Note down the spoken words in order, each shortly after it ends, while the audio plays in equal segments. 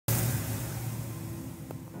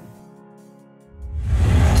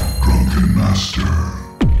Master.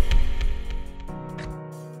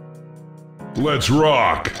 Let's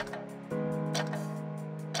rock.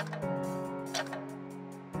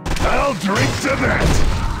 I'll drink to that.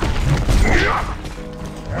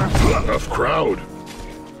 Enough crowd.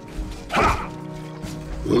 Ha!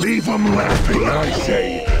 Leave them laughing, I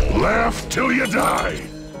say. Laugh till you die.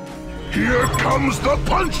 Here comes the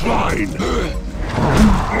punchline.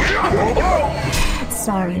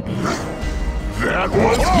 Sorry, babe. That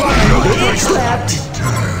was funny.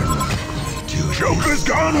 Joker's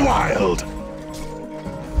gone wild.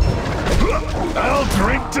 I'll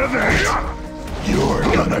drink to that. You're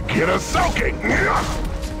gonna get a soaking.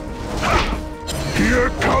 Here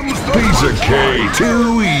comes the piece of cake.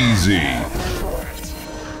 Too easy.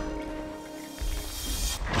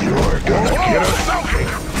 You're gonna get a soaking.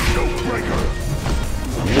 No breaker.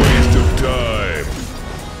 Waste of time.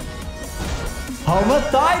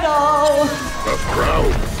 Homicidal! A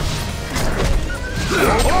crowd.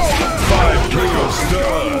 5 kills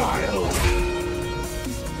done.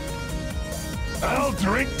 I'll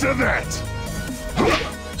drink to that.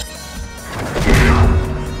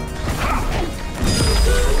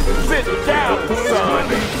 Sit down, son!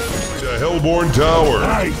 The Hellborn Tower.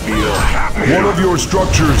 I feel happy. One of your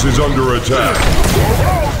structures is under attack.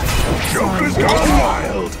 Joker's gone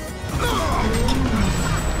wild.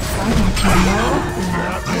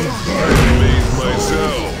 I'm amazed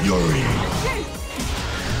myself. Fury.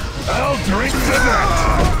 I'll drink to that.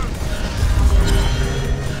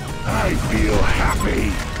 I feel happy.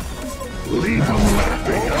 Leave them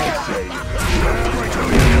laughing, I say.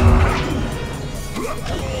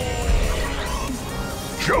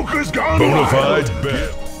 Joker's gone Bonafide wild. bet.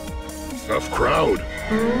 Tough crowd.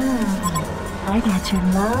 I got your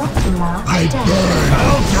love, I burn.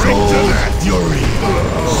 I'll drink to that. Fury.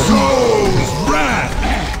 Soul's wrath.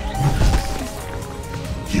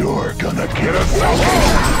 You're gonna get a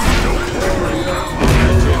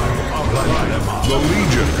The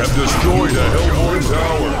Legion have destroyed a Hellborn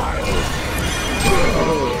Tower.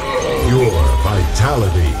 Your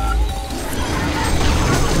vitality.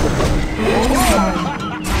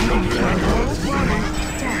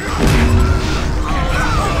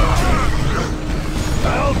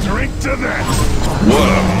 I'll drink to that. What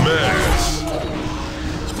a mess.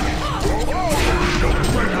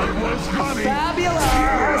 That was funny.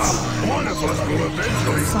 Fabulous! One of us will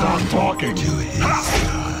eventually stop talking to his side.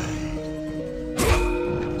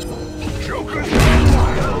 Joker's gone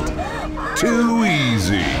wild. Too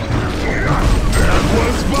easy. That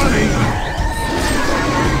was funny.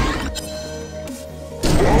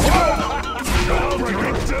 I'll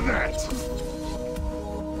drink to that.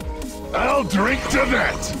 I'll drink to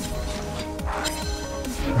that.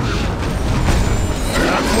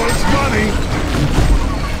 That was funny.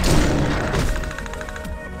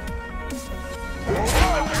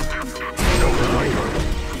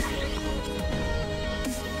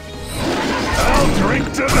 I'll drink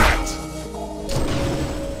to that.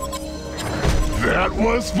 That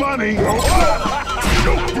was funny.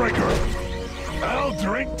 Joke breaker. I'll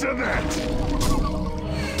drink to that.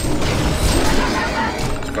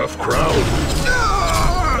 Tough crowd.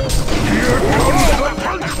 Here comes the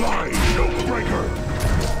punchline. Joke breaker.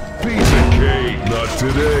 Piece of cake. Not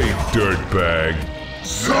today, dirtbag.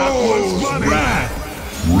 That was funny.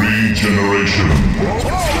 Regeneration.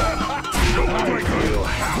 I feel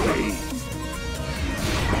happy.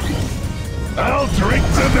 I'll drink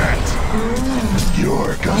to that.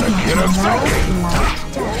 You're gonna get a soaking.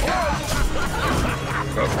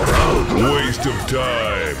 Tough crowd. Waste of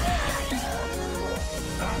time.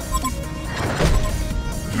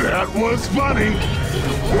 That was funny.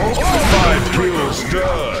 5 kills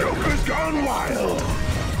done. Joker's gone wild.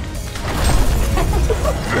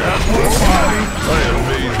 That was funny. I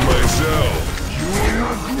amazed myself. You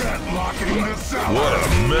will regret locking this out. What a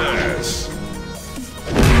mess.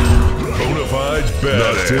 Bonafide bet.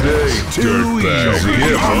 Not today, dirtbag.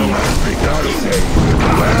 Give I'm up. laughing, I say.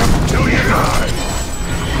 Laugh till you die.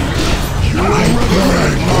 You will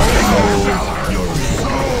regret locking this out.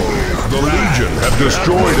 The Legion have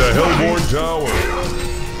destroyed a Hellborn Tower.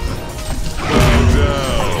 Bow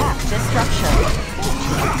down. destruction.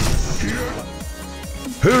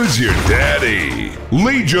 Who's your daddy?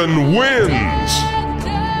 Legion wins!